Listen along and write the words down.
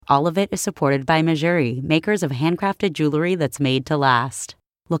all of it is supported by Mejuri, makers of handcrafted jewelry that's made to last.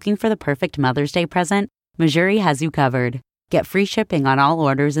 Looking for the perfect Mother's Day present? Mejuri has you covered. Get free shipping on all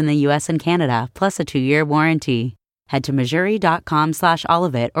orders in the U.S. and Canada, plus a 2-year warranty. Head to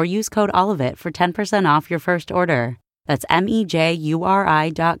mejuri.com/allofit or use code allofit for 10% off your first order. That's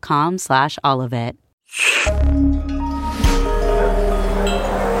mejuri.com/allofit.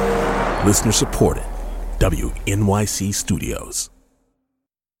 Listener supported. WNYC Studios.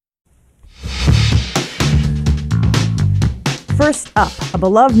 First up, a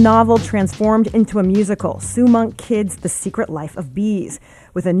beloved novel transformed into a musical, Sue Monk Kidd's The Secret Life of Bees.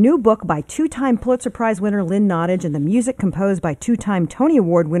 With a new book by two-time Pulitzer Prize winner Lynn Nottage and the music composed by two-time Tony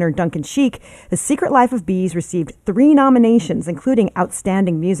Award winner Duncan Sheik, The Secret Life of Bees received 3 nominations, including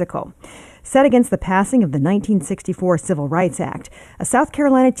Outstanding Musical. Set against the passing of the 1964 Civil Rights Act, a South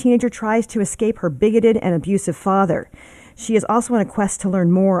Carolina teenager tries to escape her bigoted and abusive father. She is also on a quest to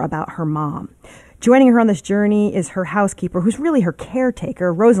learn more about her mom. Joining her on this journey is her housekeeper, who's really her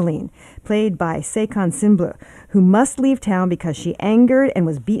caretaker, Rosaline, played by Sekon Sinblu, who must leave town because she angered and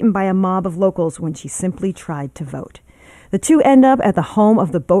was beaten by a mob of locals when she simply tried to vote. The two end up at the home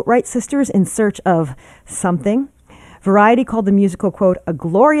of the Boatwright sisters in search of something. Variety called the musical, quote, a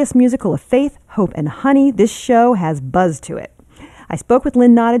glorious musical of faith, hope, and honey. This show has buzz to it. I spoke with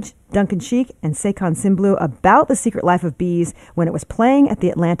Lynn Nottage, Duncan Sheik, and Sekon Sinblu about The Secret Life of Bees when it was playing at the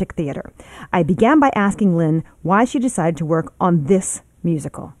Atlantic Theater. I began by asking Lynn why she decided to work on this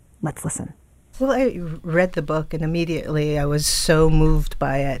musical. Let's listen. Well, I read the book and immediately I was so moved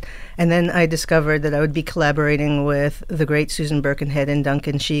by it. And then I discovered that I would be collaborating with the great Susan Birkenhead and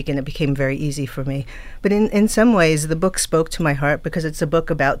Duncan Sheik, and it became very easy for me. But in some ways, the book spoke to my heart because it's a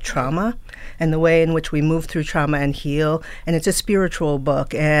book about trauma and the way in which we move through trauma and heal. And it's a spiritual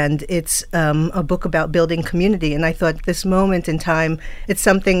book, and it's a book about building community. And I thought this moment in time, it's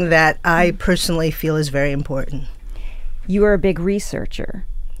something that I personally feel is very important. You are a big researcher.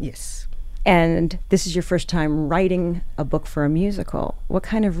 Yes. And this is your first time writing a book for a musical. What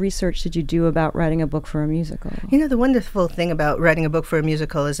kind of research did you do about writing a book for a musical? You know, the wonderful thing about writing a book for a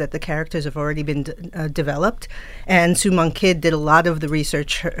musical is that the characters have already been developed. And Sue Monk Kidd did a lot of the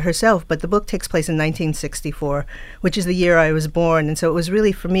research herself. But the book takes place in 1964, which is the year I was born. And so it was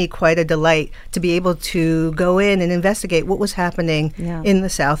really, for me, quite a delight to be able to go in and investigate what was happening in the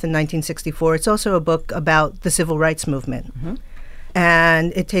South in 1964. It's also a book about the civil rights movement. Mm-hmm.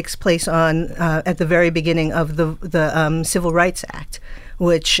 And it takes place on at the very beginning of the Civil Rights Act,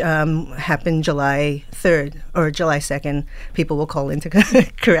 which happened July 3rd or July 2nd. People will call in to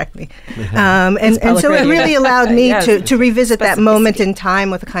correct me. And so it really allowed me to revisit that moment in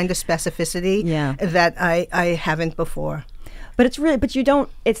time with a kind of specificity that I haven't before. But it's really, but you don't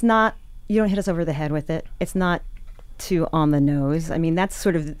hit us over the head with it. It's not too on the nose. I mean, that's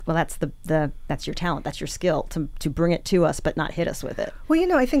sort of, well, that's your talent, that's your skill, to bring it to us but not hit us with it. Well, you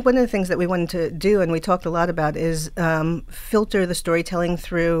know, I think one of the things that we wanted to do, and we talked a lot about, is filter the storytelling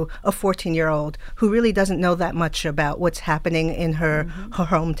through a 14-year-old who really doesn't know that much about what's happening in her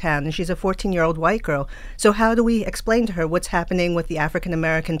hometown. And she's a 14-year-old white girl. So how do we explain to her what's happening with the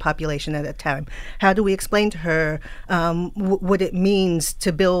African-American population at that time? How do we explain to her what it means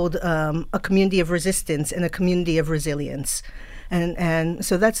to build a community of resistance and a community of resilience? And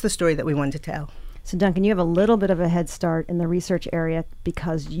so that's the story that we wanted to tell. So Duncan, you have a little bit of a head start in the research area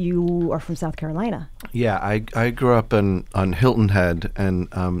because you are from South Carolina. Yeah, I grew up on Hilton Head, and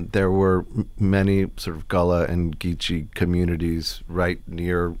there were many sort of Gullah and Geechee communities right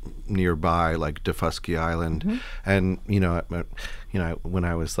nearby, like Defusky Island. Mm-hmm. And you know, when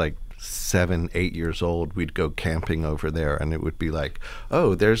I was like 7, 8 years old, we'd go camping over there, and it would be like,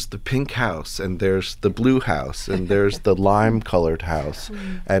 oh, there's the pink house, and there's the blue house, and there's the lime-colored house.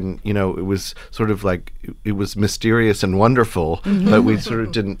 And, you know, it was sort of like, it was mysterious and wonderful, but we sort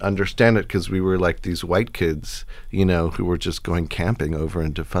of didn't understand it because we were like these white kids, you know, who were just going camping over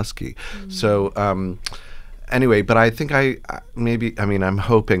in Defusky. So, anyway, but I think I'm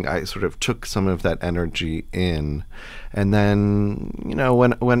hoping I sort of took some of that energy in. And then, you know,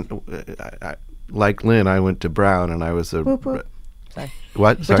 when like Lynn, I went to Brown, and I was a... Whoop, whoop. Sorry.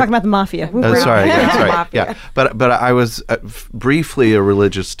 What? We're talking about the mafia. Sorry. Yeah. But I was briefly a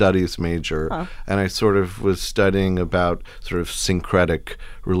religious studies major, and I sort of was studying about sort of syncretic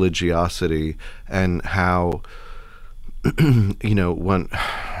religiosity and how... you know, when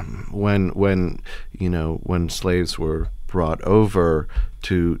slaves were brought over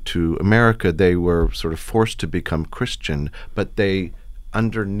to America, they were sort of forced to become Christian, but they,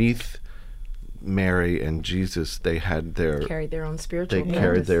 underneath Mary and Jesus, they had carried their own spiritual practice.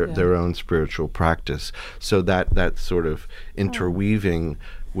 Carried their own spiritual practice. So that sort of interweaving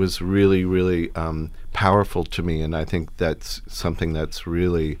was really, really powerful to me, and I think that's something that's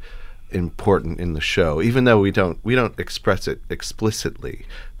really important in the show, even though we don't express it explicitly,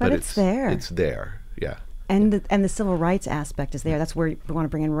 but it's there. It's there, yeah. And the civil rights aspect is there. That's where we want to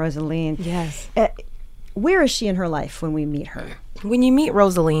bring in Rosaline. Yes. Where is she in her life when we meet her? When you meet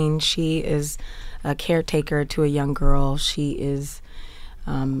Rosaline, she is a caretaker to a young girl. She is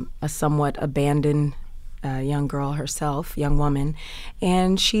a somewhat abandoned young girl herself, young woman,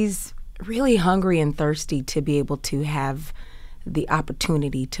 and she's really hungry and thirsty to be able to have the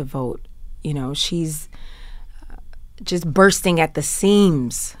opportunity to vote. You know, she's just bursting at the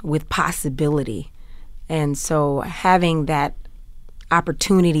seams with possibility. And so having that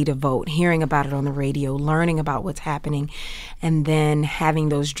opportunity to vote, hearing about it on the radio, learning about what's happening, and then having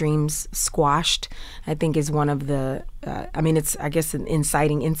those dreams squashed, I think is one of the, it's, I guess, an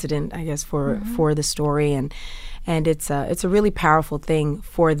inciting incident, I guess, for the story. And it's a really powerful thing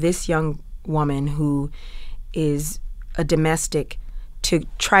for this young woman who is a domestic to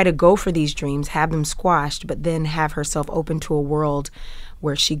try to go for these dreams, have them squashed, but then have herself open to a world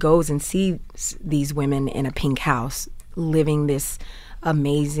where she goes and sees these women in a pink house living this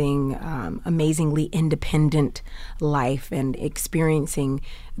amazingly independent life and experiencing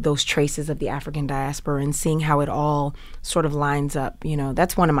those traces of the African diaspora and seeing how it all sort of lines up. You know,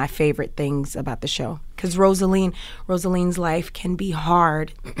 that's one of my favorite things about the show, because Rosaline's life can be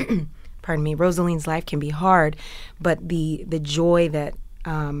hard. Pardon me, Rosaline's life can be hard, but the joy that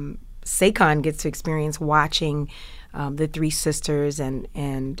Sekon gets to experience watching the three sisters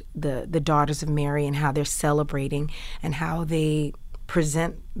and the daughters of Mary and how they're celebrating and how they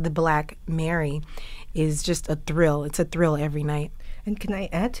present the Black Mary is just a thrill. It's a thrill every night. And can I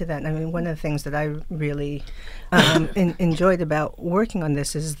add to that? I mean, one of the things that I really enjoyed about working on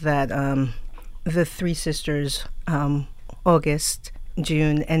this is that the three sisters, August,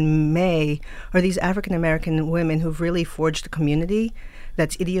 June, and May, are these African-American women who've really forged a community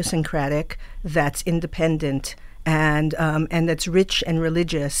that's idiosyncratic, that's independent, and that's rich and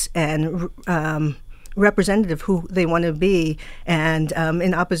religious and representative who they want to be, and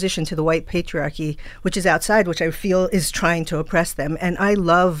in opposition to the white patriarchy, which is outside, which I feel is trying to oppress them. And I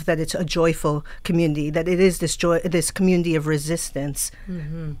love that it's a joyful community, that it is this community of resistance.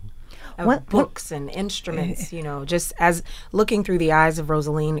 Mm-hmm. Books and instruments, you know, just as looking through the eyes of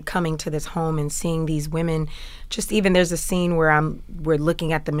Rosaline coming to this home and seeing these women, just even there's a scene where we're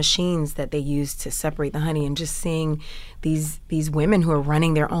looking at the machines that they use to separate the honey and just seeing these women who are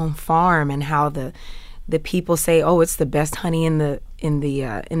running their own farm and how the people say, oh, it's the best honey in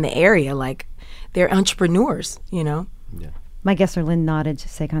the area. Like, they're entrepreneurs, you know? Yeah. My guests are Lynn Nottage,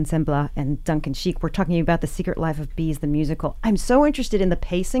 Sekon Sembla, and Duncan Sheik. We're talking about The Secret Life of Bees, the musical. I'm so interested in the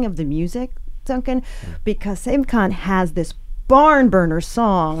pacing of the music, Duncan, because Sekon has this barn burner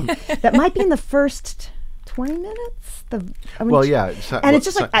song that might be in the first 20 minutes. It's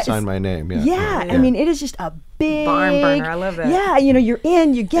just like Sign My Name. Yeah. I mean, it is just a big barn burner. I love that. Yeah, you know, you're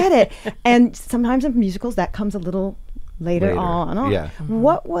in, you get it. And sometimes in musicals that comes a little later on. Yeah.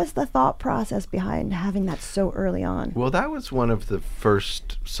 What was the thought process behind having that so early on? Well, that was one of the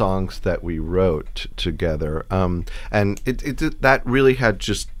first songs that we wrote together, and it that really had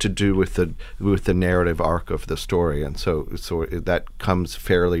just to do with the narrative arc of the story, and so that comes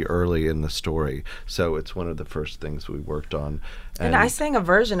fairly early in the story. So it's one of the first things we worked on. And I sang a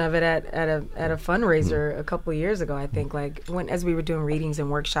version of it at a fundraiser a couple of years ago. I think, like as we were doing readings and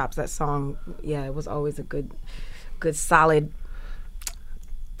workshops, that song, it was always a good solid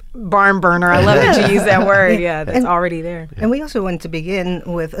barn burner. I love that you use that word. Yeah, that's already there. And we also wanted to begin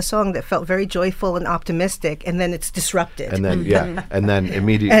with a song that felt very joyful and optimistic, and then it's disrupted. And then and then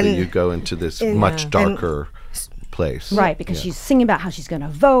immediately you go into this much darker place. Right, because she's singing about how she's going to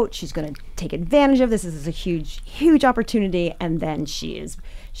vote, she's going to take advantage of this. This is a huge opportunity, and then she's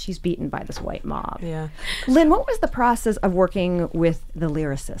beaten by this white mob. Yeah. Lynn, what was the process of working with the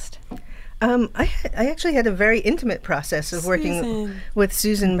lyricist? I actually had a very intimate process of working with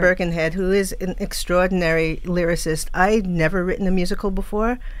Susan Birkenhead, who is an extraordinary lyricist. I'd never written a musical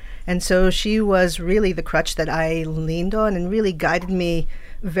before, and so she was really the crutch that I leaned on and really guided me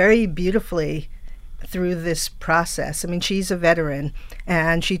very beautifully through this process. I mean, she's a veteran,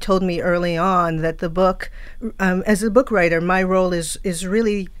 and she told me early on that the book, as a book writer, my role is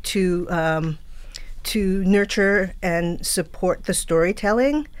really to nurture and support the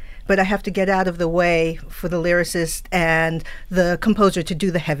storytelling, but I have to get out of the way for the lyricist and the composer to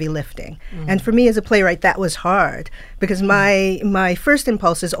do the heavy lifting. And for me as a playwright, that was hard because my first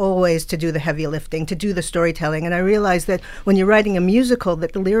impulse is always to do the heavy lifting, to do the storytelling. And I realized that when you're writing a musical,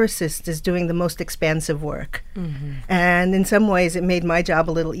 that the lyricist is doing the most expansive work. And in some ways, it made my job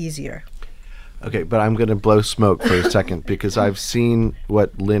a little easier. Okay, but I'm going to blow smoke for a second because I've seen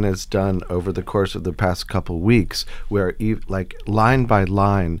what Lynn has done over the course of the past couple weeks where, like, line by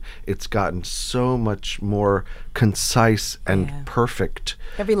line, it's gotten so much more concise and perfect.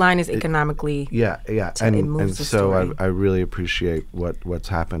 Every line is economically... And so I really appreciate what's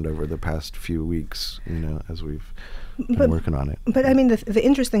happened over the past few weeks, as we've been working on it. But, I mean, the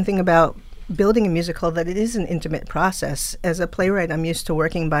interesting thing about building a musical, that it is an intimate process. As a playwright, I'm used to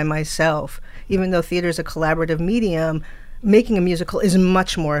working by myself. Even though theater is a collaborative medium, making a musical is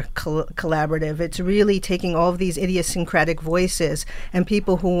much more collaborative. It's really taking all of these idiosyncratic voices and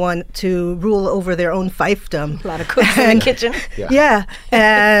people who want to rule over their own fiefdom. A lot of cooks in the kitchen.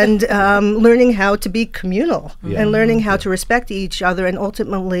 And learning how to be communal and learning how to respect each other and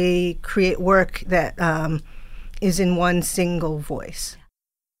ultimately create work that is in one single voice.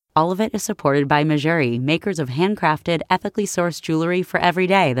 All of it is supported by Mejuri, makers of handcrafted, ethically sourced jewelry for every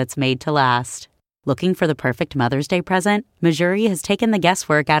day that's made to last. Looking for the perfect Mother's Day present? Mejuri has taken the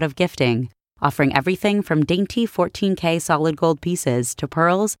guesswork out of gifting, offering everything from dainty 14K solid gold pieces to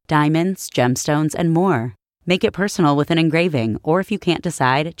pearls, diamonds, gemstones, and more. Make it personal with an engraving, or if you can't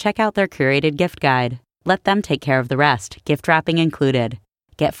decide, check out their curated gift guide. Let them take care of the rest, gift wrapping included.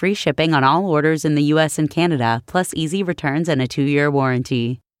 Get free shipping on all orders in the U.S. and Canada, plus easy returns and a 2-year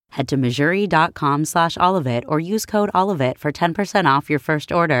warranty. Head to mejuri.com/allofit or use code allofit for 10% off your first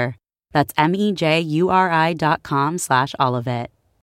order. That's MEJURI.com/allofit.